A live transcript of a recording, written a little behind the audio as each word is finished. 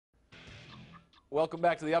Welcome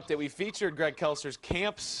back to the update. We featured Greg Kelser's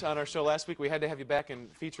camps on our show last week. We had to have you back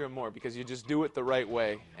and feature him more because you just do it the right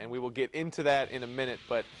way, and we will get into that in a minute.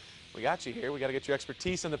 But we got you here. We got to get your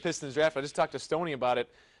expertise on the Pistons draft. I just talked to Stoney about it.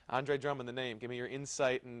 Andre Drummond, the name. Give me your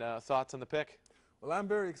insight and thoughts on the pick. Well, I'm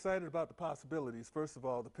very excited about the possibilities. First of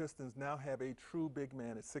all, the Pistons now have a true big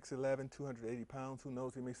man at 6'11", 280 pounds. Who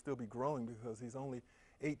knows, he may still be growing because he's only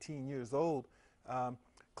 18 years old.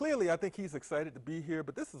 Clearly, I think he's excited to be here,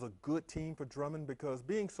 but this is a good team for Drummond because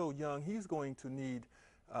being so young, he's going to need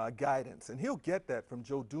guidance. And he'll get that from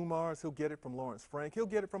Joe Dumars. He'll get it from Lawrence Frank. He'll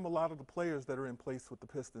get it from a lot of the players that are in place with the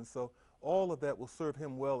Pistons. So all of that will serve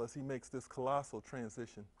him well as he makes this colossal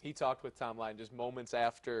transition. He talked with Tom Lyon just moments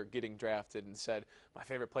after getting drafted and said, my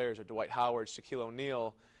favorite players are Dwight Howard, Shaquille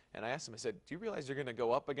O'Neal. And I asked him, I said, do you realize you're going to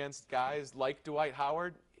go up against guys like Dwight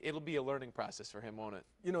Howard? It'll be a learning process for him, won't it?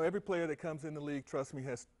 You know, every player that comes in the league, trust me,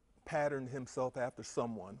 has patterned himself after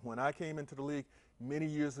someone. When I came into the league many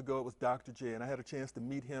years ago, it was Dr. J, and I had a chance to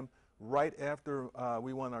meet him right after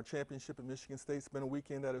we won our championship at Michigan State. Spent a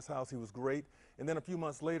weekend at his house. He was great. And then a few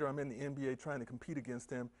months later, I'm in the NBA trying to compete against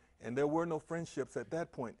him, and there were no friendships at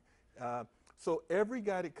that point. So every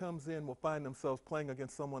guy that comes in will find themselves playing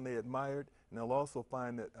against someone they admired, and they'll also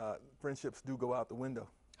find that friendships do go out the window.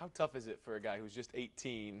 How tough is it for a guy who's just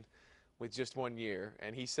 18 with just 1 year?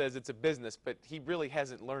 And he says it's a business, but he really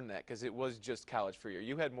hasn't learned that because it was just college for you.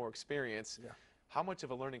 You had more experience. Yeah. How much of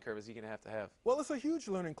a learning curve is he going to have? Well, it's a huge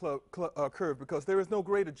learning curve because there is no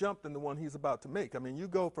greater jump than the one he's about to make. I mean, you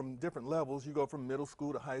go from different levels. You go from middle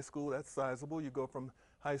school to high school. That's sizable. You go from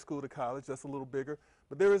high school to college. That's a little bigger.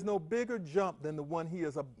 But there is no bigger jump than the one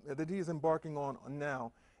that he is embarking on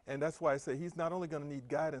now. And that's why I say he's not only going to need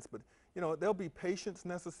guidance, but you know, there'll be patience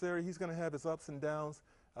necessary. He's going to have his ups and downs.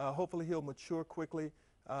 Hopefully, he'll mature quickly.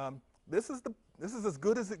 This is as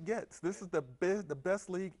good as it gets. This is the best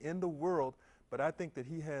league in the world. But I think that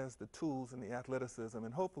he has the tools and the athleticism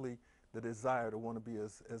and hopefully the desire to want to be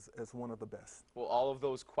as one of the best. Well, all of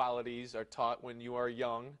those qualities are taught when you are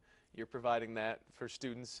young. You're providing that for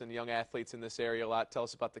students and young athletes in this area a lot. Tell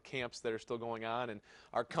us about the camps that are still going on and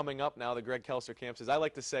are coming up now, the Greg Kelser camps. As I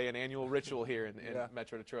like to say, an annual ritual here in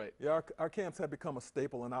Metro Detroit. Yeah, our camps have become a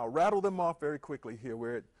staple, and I'll rattle them off very quickly here.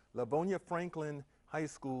 We're at Livonia Franklin High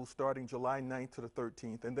School starting July 9th to the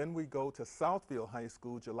 13th, and then we go to Southfield High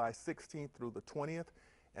School July 16th through the 20th,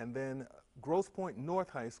 and then Grosse Pointe North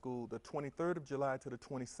High School the 23rd of July to the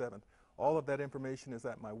 27th. All of that information is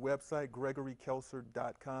at my website,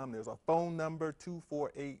 GregoryKelser.com. There's a phone number,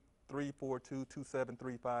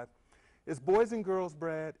 248-342-2735. It's boys and girls,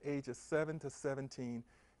 Brad, ages 7 to 17.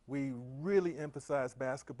 We really emphasize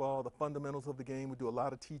basketball, the fundamentals of the game. We do a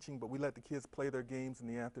lot of teaching, but we let the kids play their games in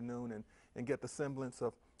the afternoon and get the semblance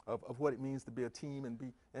of what it means to be a team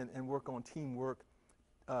and work on teamwork.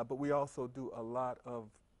 But we also do a lot of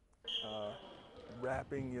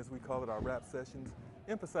rapping, as we call it, our rap sessions,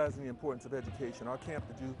 emphasizing the importance of education. Our camp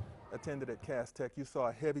that you attended at Cass Tech, you saw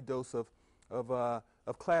a heavy dose of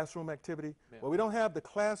classroom activity. Yeah. Well, we don't have the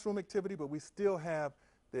classroom activity, but we still have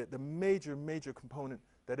the major component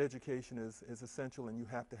that education is essential, and you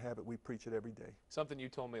have to have it. We preach it every day. Something you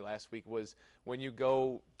told me last week was when you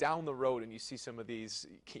go down the road and you see some of these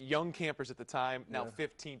young campers at the time, now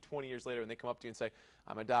 15, 20 years later, and they come up to you and say,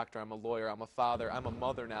 I'm a doctor, I'm a lawyer, I'm a father, I'm a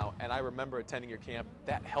mother now, and I remember attending your camp.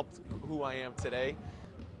 That helped who I am today.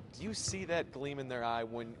 Do you see that gleam in their eye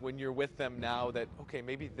when you're with them now that, okay,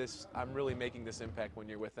 maybe I'm really making this impact when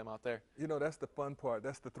you're with them out there? You know, that's the fun part.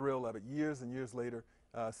 That's the thrill of it. Years and years later,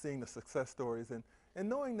 seeing the success stories and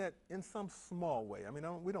knowing that in some small way, I mean,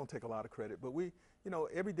 we don't take a lot of credit, but you know,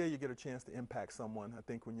 every day you get a chance to impact someone, I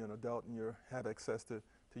think, when you're an adult and you have access to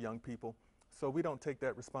young people. So we don't take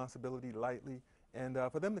that responsibility lightly. And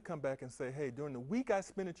for them to come back and say, hey, during the week I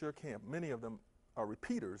spent at your camp, many of them are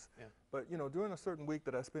repeaters, but you know, during a certain week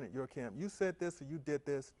that I spent at your camp, you said this or you did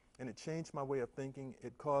this, and it changed my way of thinking.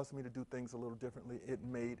 It caused me to do things a little differently. It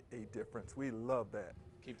made a difference. We love that.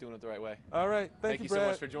 Keep doing it the right way. All right. Thank you, so Brad.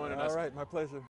 much for joining us. All right. My pleasure.